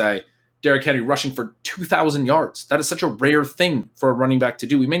should say, Derrick Henry rushing for 2,000 yards. That is such a rare thing for a running back to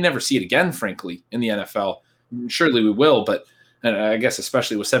do. We may never see it again, frankly, in the NFL. Surely we will, but and I guess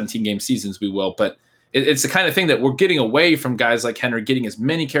especially with 17-game seasons we will. But it's the kind of thing that we're getting away from guys like Henry getting as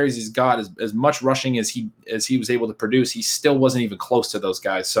many carries as he's got, as much rushing as he was able to produce. He still wasn't even close to those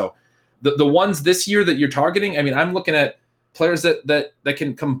guys. So the ones this year that you're targeting, I mean, I'm looking at players that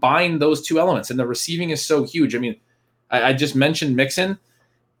can combine those two elements, and the receiving is so huge. I mean, I just mentioned Mixon.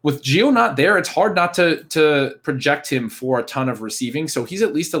 With Gio not there, it's hard not to project him for a ton of receiving. So he's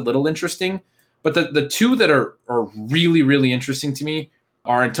at least a little interesting. But the two that are really, really interesting to me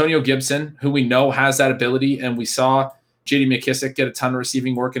are Antonio Gibson, who we know has that ability, and we saw J.D. McKissic get a ton of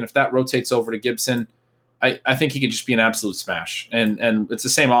receiving work. And if that rotates over to Gibson, I think he could just be an absolute smash. And it's the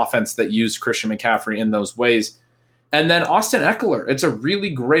same offense that used Christian McCaffrey in those ways. And then Austin Eckler. It's a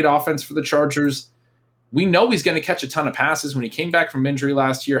really great offense for the Chargers. We know he's going to catch a ton of passes. When he came back from injury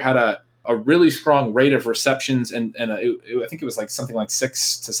last year, had a really strong rate of receptions, and I think it was like something like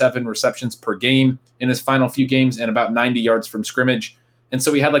 6 to 7 receptions per game in his final few games, and about 90 yards from scrimmage. And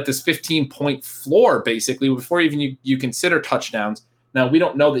so he had like this 15-point floor, basically, before even you consider touchdowns. Now, we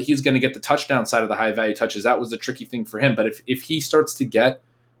don't know that he's going to get the touchdown side of the high-value touches. That was the tricky thing for him. But if he starts to get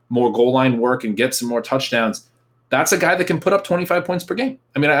more goal line work and get some more touchdowns, that's a guy that can put up 25 points per game.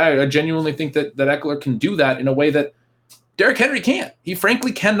 I mean, I genuinely think that Eckler can do that in a way that Derrick Henry can't. He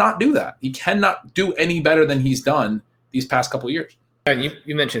frankly cannot do that. He cannot do any better than he's done these past couple of years. And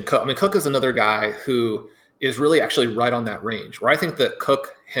you mentioned Cook. I mean, Cook is another guy who is really actually right on that range, where I think that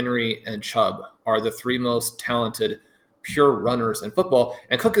Cook, Henry, and Chubb are the 3 most talented pure runners in football.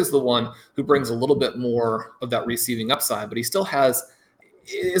 And Cook is the one who brings a little bit more of that receiving upside, but he still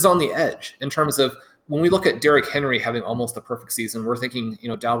is on the edge in terms of, when we look at Derrick Henry having almost the perfect season, we're thinking,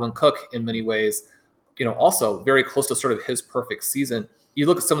 Dalvin Cook in many ways, also very close to sort of his perfect season. You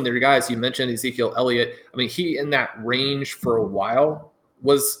look at some of the guys you mentioned, Ezekiel Elliott. I mean, he in that range for a while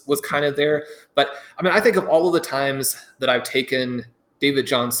was kind of there. But I mean, I think of all of the times that I've taken David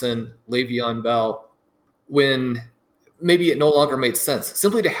Johnson, Le'Veon Bell, when maybe it no longer made sense,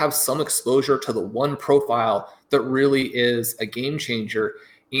 simply to have some exposure to the one profile that really is a game changer.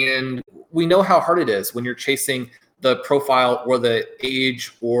 And we know how hard it is when you're chasing the profile or the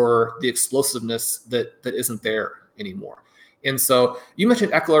age or the explosiveness that isn't there anymore. And so you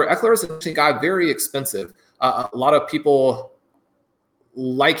mentioned Eckler. Eckler is an interesting guy, very expensive. A lot of people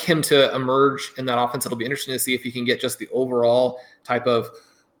like him to emerge in that offense. It'll be interesting to see if he can get just the overall type of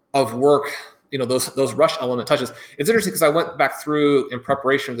work those rush element touches. It's interesting because I went back through in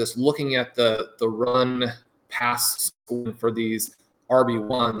preparation for this, looking at the run pass scoring for these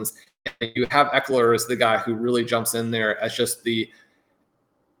RB1s. And you have Ekeler as the guy who really jumps in there as just the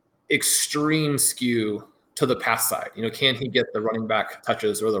extreme skew to the pass side. Can he get the running back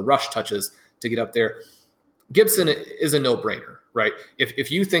touches or the rush touches to get up there? Gibson is a no-brainer, right?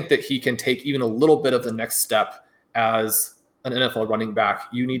 If you think that he can take even a little bit of the next step as an NFL running back,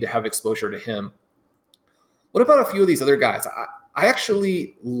 you need to have exposure to him. What about a few of these other guys? I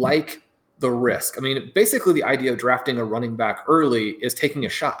actually like the risk. I mean, basically the idea of drafting a running back early is taking a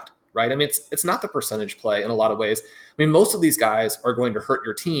shot, right? I mean, it's not the percentage play in a lot of ways. I mean, most of these guys are going to hurt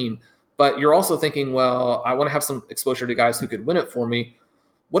your team, but you're also thinking, well, I want to have some exposure to guys who could win it for me.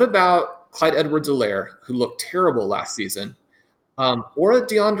 What about Clyde Edwards-Helaire, who looked terrible last season, or a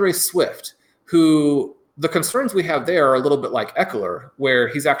DeAndre Swift, who the concerns we have there are a little bit like Ekeler, where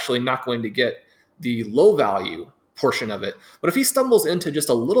he's actually not going to get the low value portion of it. But if he stumbles into just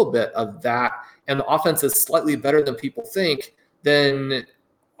a little bit of that and the offense is slightly better than people think, then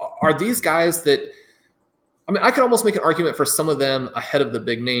are these guys that, I mean, I could almost make an argument for some of them ahead of the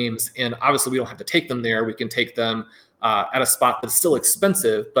big names. And obviously we don't have to take them there. We can take them at a spot that's still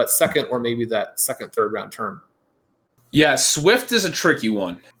expensive, but second or maybe that second, third round term. Yeah, Swift is a tricky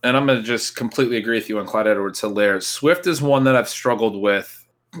one. And I'm going to just completely agree with you on Clyde Edwards-Helaire. Swift is one that I've struggled with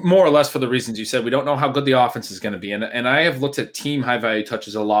more or less for the reasons you said. We don't know how good the offense is going to be. And I have looked at team high value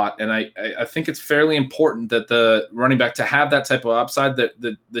touches a lot. And I think it's fairly important that the running back, to have that type of upside, that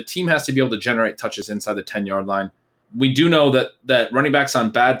the team has to be able to generate touches inside the 10-yard line. We do know that running backs on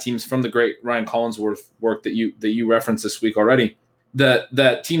bad teams, from the great Ryan Collinsworth work that you referenced this week already,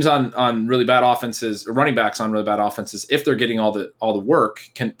 that teams on really bad offenses, or running backs on really bad offenses, if they're getting all the work,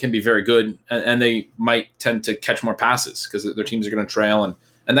 can be very good, and they might tend to catch more passes because their teams are going to trail,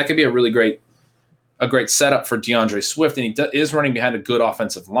 and that could be a really great setup for DeAndre Swift, and he is running behind a good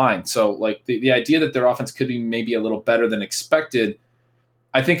offensive line. So like the idea that their offense could be maybe a little better than expected,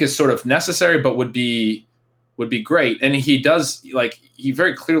 I think is sort of necessary, but would be great. And he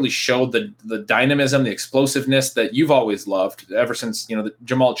very clearly showed the dynamism, the explosiveness that you've always loved ever since,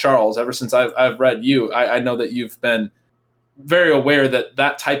 Jamal Charles, ever since I've read you. I know that you've been very aware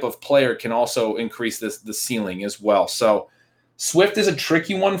that type of player can also increase the ceiling as well. So Swift is a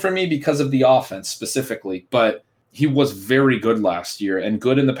tricky one for me because of the offense specifically, but he was very good last year and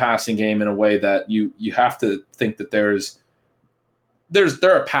good in the passing game in a way that you have to think that there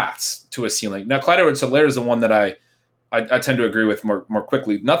are paths to a ceiling. Now, Clyde Edwards-Helaire is the one that I tend to agree with more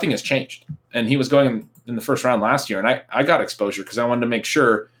quickly. Nothing has changed. And he was going in the first round last year, and I got exposure because I wanted to make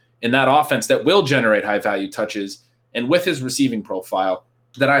sure in that offense that will generate high-value touches, and with his receiving profile,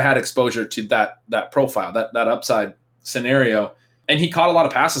 that I had exposure to that profile, that upside scenario. And he caught a lot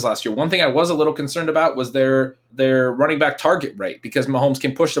of passes last year. One thing I was a little concerned about was their running back target rate, because Mahomes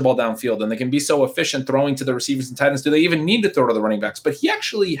can push the ball downfield and they can be so efficient throwing to the receivers and tight ends. Do they even need to throw to the running backs? But he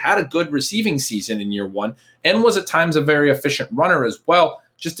actually had a good receiving season in year one and was at times a very efficient runner as well.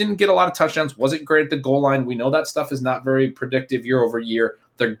 Just didn't get a lot of touchdowns. Wasn't great at the goal line. We know that stuff is not very predictive year over year.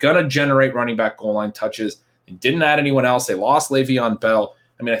 They're going to generate running back goal line touches. They didn't add anyone else. They lost Le'Veon Bell.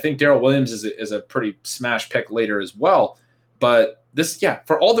 I mean, I think Darrell Williams is a pretty smash pick later as well. But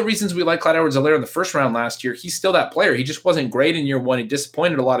for all the reasons we like Clyde Edwards-Helaire in the first round last year, he's still that player. He just wasn't great in year one. He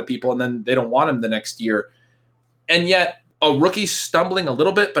disappointed a lot of people, and then they don't want him the next year. And yet, a rookie stumbling a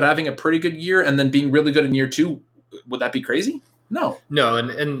little bit, but having a pretty good year and then being really good in year two, would that be crazy? No.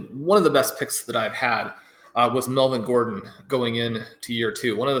 And one of the best picks that I've had was Melvin Gordon going into year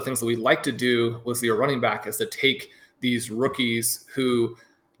two. One of the things that we like to do with your running back is to take these rookies who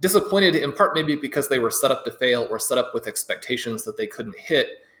disappointed in part maybe because they were set up to fail or set up with expectations that they couldn't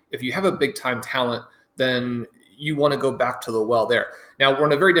hit. If you have a big time talent, then you want to go back to the well there. Now, we're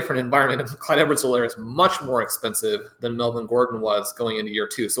in a very different environment. Clyde Edwards-Helaire is much more expensive than Melvin Gordon was going into year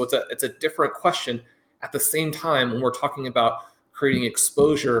two. So it's a different question. At the same time, when we're talking about creating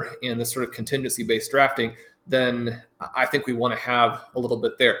exposure and this sort of contingency-based drafting, then I think we want to have a little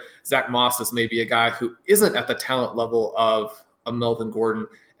bit there. Zach Moss is maybe a guy who isn't at the talent level of a Melvin Gordon,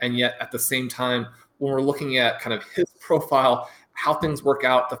 and yet at the same time, when we're looking at kind of his profile, how things work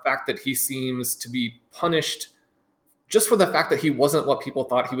out, the fact that he seems to be punished just for the fact that he wasn't what people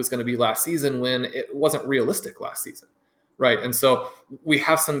thought he was going to be last season when it wasn't realistic last season, right? And so we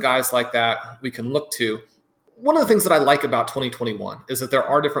have some guys like that we can look to. One of the things that I like about 2021 is that there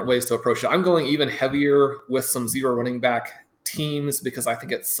are different ways to approach it. I'm going even heavier with some zero running back teams because I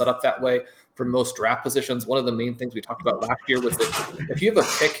think it's set up that way for most draft positions. One of the main things we talked about last year was that if you have a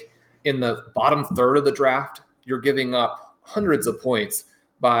pick in the bottom third of the draft, you're giving up hundreds of points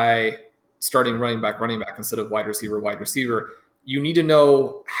by starting running back instead of wide receiver. You need to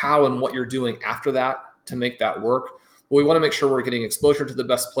know how and what you're doing after that to make that work. But we want to make sure we're getting exposure to the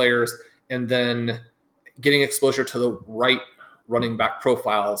best players and then getting exposure to the right running back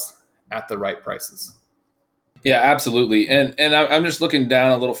profiles at the right prices. Yeah, absolutely. And I'm just looking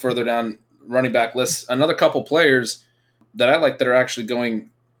down a little further down running back lists. Another couple players that I like that are actually going,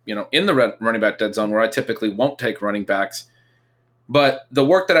 in the running back dead zone, where I typically won't take running backs. But the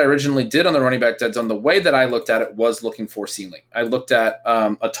work that I originally did on the running back dead zone, the way that I looked at it was looking for ceiling. I looked at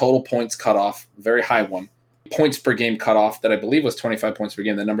a total points cutoff, very high one, points per game cutoff that I believe was 25 points per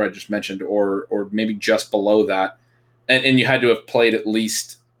game, the number I just mentioned, or maybe just below that. And you had to have played at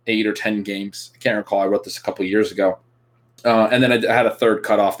least 8 or 10 games. I can't recall. I wrote this a couple of years ago. And then I had a third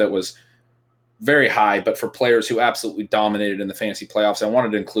cutoff that was very high, but for players who absolutely dominated in the fantasy playoffs, I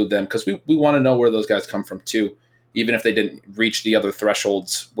wanted to include them because we want to know where those guys come from too, even if they didn't reach the other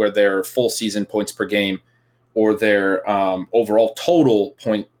thresholds where their full season points per game or their overall total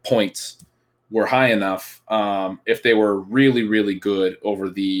points were high enough. If they were really, really good over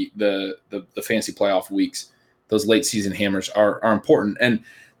the fantasy playoff weeks, those late season hammers are important. And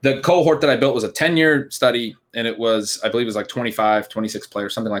the cohort that I built was a 10-year study, and it was, I believe it was like 25, 26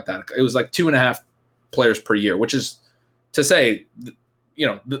 players, something like that. It was like 2.5 players per year, which is to say,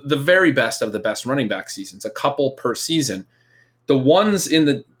 the very best of the best running back seasons, a couple per season. The ones in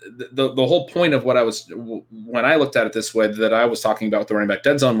the whole point of when I looked at it this way, that I was talking about with the running back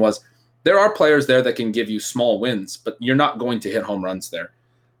dead zone was there are players there that can give you small wins, but you're not going to hit home runs there.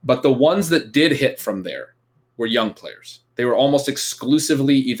 But the ones that did hit from there were young players. They were almost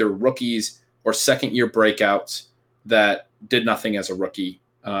exclusively either rookies or second-year breakouts that did nothing as a rookie.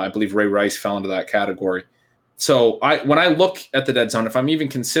 I believe Ray Rice fell into that category. So when I look at the dead zone, if I'm even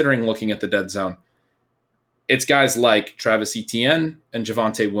considering looking at the dead zone, it's guys like Travis Etienne and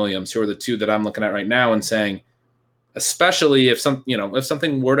Javonte Williams, who are the two that I'm looking at right now and saying, especially if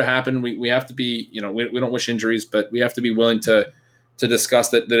something were to happen, we have to be, we don't wish injuries, but we have to be willing to discuss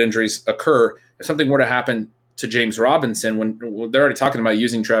that injuries occur. If something were to happen to James Robinson, when they're already talking about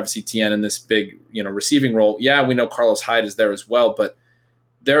using Travis Etienne in this big, receiving role. Yeah, we know Carlos Hyde is there as well, but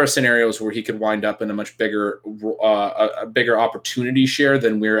there are scenarios where he could wind up in a much bigger, a bigger opportunity share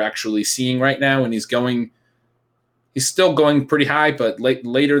than we're actually seeing right now. And he's still going pretty high, but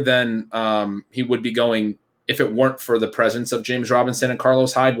later than he would be going if it weren't for the presence of James Robinson and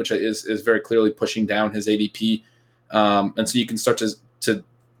Carlos Hyde, which is very clearly pushing down his ADP. And so you can start to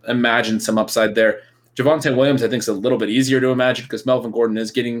imagine some upside there. Javonte Williams, I think, is a little bit easier to imagine because Melvin Gordon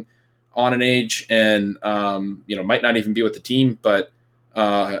is getting on an age and, might not even be with the team, but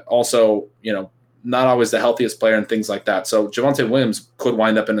also, not always the healthiest player and things like that. So Javonte Williams could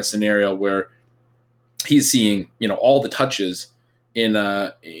wind up in a scenario where he's seeing, all the touches in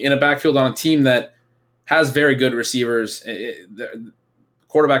a backfield on a team that has very good receivers. The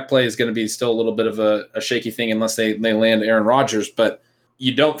quarterback play is going to be still a little bit of a shaky thing unless they land Aaron Rodgers, but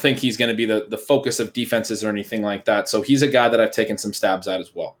you don't think he's going to be the focus of defenses or anything like that. So he's a guy that I've taken some stabs at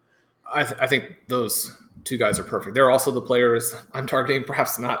as well. I think those two guys are perfect. They're also the players I'm targeting,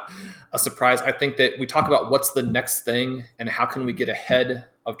 perhaps not a surprise. I think that we talk about what's the next thing and how can we get ahead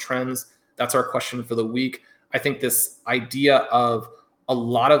of trends. That's our question for the week. I think this idea of a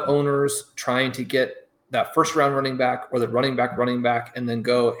lot of owners trying to get that first round running back or the running back, and then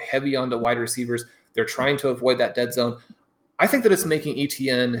go heavy onto wide receivers. They're trying to avoid that dead zone. I think that it's making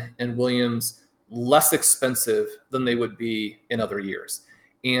Etienne and Williams less expensive than they would be in other years.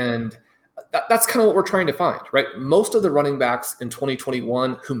 And that's kind of what we're trying to find, right? Most of the running backs in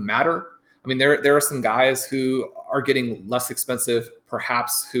 2021 who matter, I mean, there are some guys who are getting less expensive,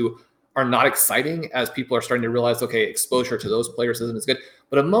 perhaps, who are not exciting as people are starting to realize, okay, exposure to those players isn't as good.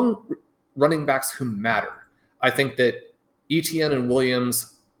 But among running backs who matter, I think that Etienne and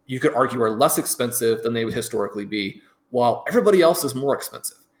Williams, you could argue, are less expensive than they would historically be, while everybody else is more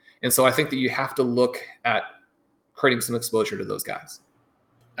expensive. And so I think that you have to look at creating some exposure to those guys.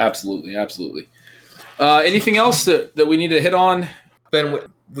 Absolutely. Anything else that we need to hit on? Ben,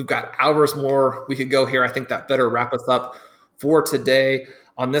 we've got hours more we could go here. I think that better wrap us up for today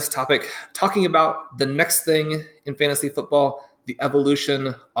on this topic, talking about the next thing in fantasy football, the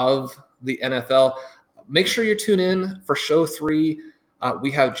evolution of the NFL. Make sure you tune in for show 3.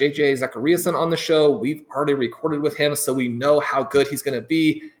 We have JJ Zachariason on the show. We've already recorded with him, so we know how good he's going to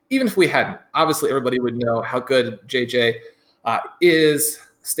be. Even if we hadn't, obviously everybody would know how good JJ is.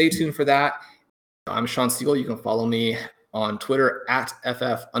 Stay tuned for that. I'm Sean Siegel. You can follow me on Twitter at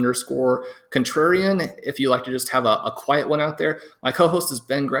 @FF_contrarian. If you like to just have a quiet one out there. My co-host is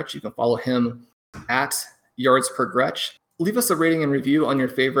Ben Gretsch. You can follow him at yards per Gretsch. Leave us a rating and review on your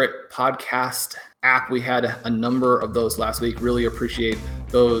favorite podcast app. We had a number of those last week. Really appreciate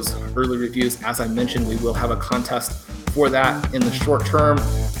those early reviews. As I mentioned, we will have a contest for that in the short term.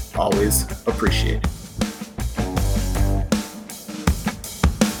 Always appreciate it.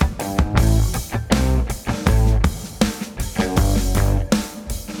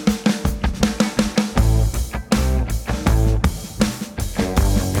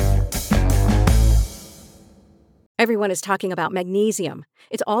 Everyone is talking about magnesium.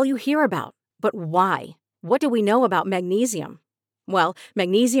 It's all you hear about. But why? What do we know about magnesium? Well,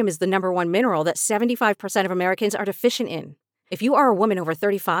 magnesium is the number one mineral that 75% of Americans are deficient in. If you are a woman over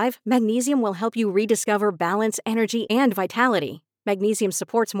 35, magnesium will help you rediscover balance, energy, and vitality. Magnesium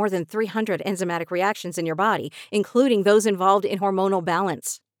supports more than 300 enzymatic reactions in your body, including those involved in hormonal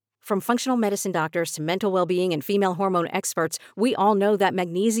balance. From functional medicine doctors to mental well-being and female hormone experts, we all know that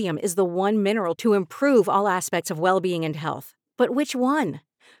magnesium is the one mineral to improve all aspects of well-being and health. But which one?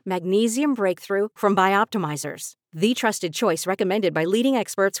 Magnesium Breakthrough from Bioptimizers, the trusted choice recommended by leading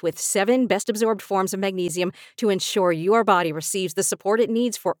experts with 7 best-absorbed forms of magnesium to ensure your body receives the support it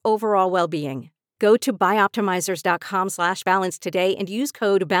needs for overall well-being. Go to bioptimizers.com/balance today and use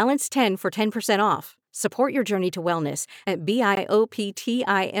code BALANCE10 for 10% off. Support your journey to wellness at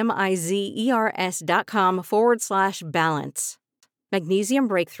bioptimizers.com/balance. Magnesium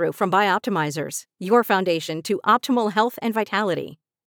Breakthrough from Bioptimizers, your foundation to optimal health and vitality.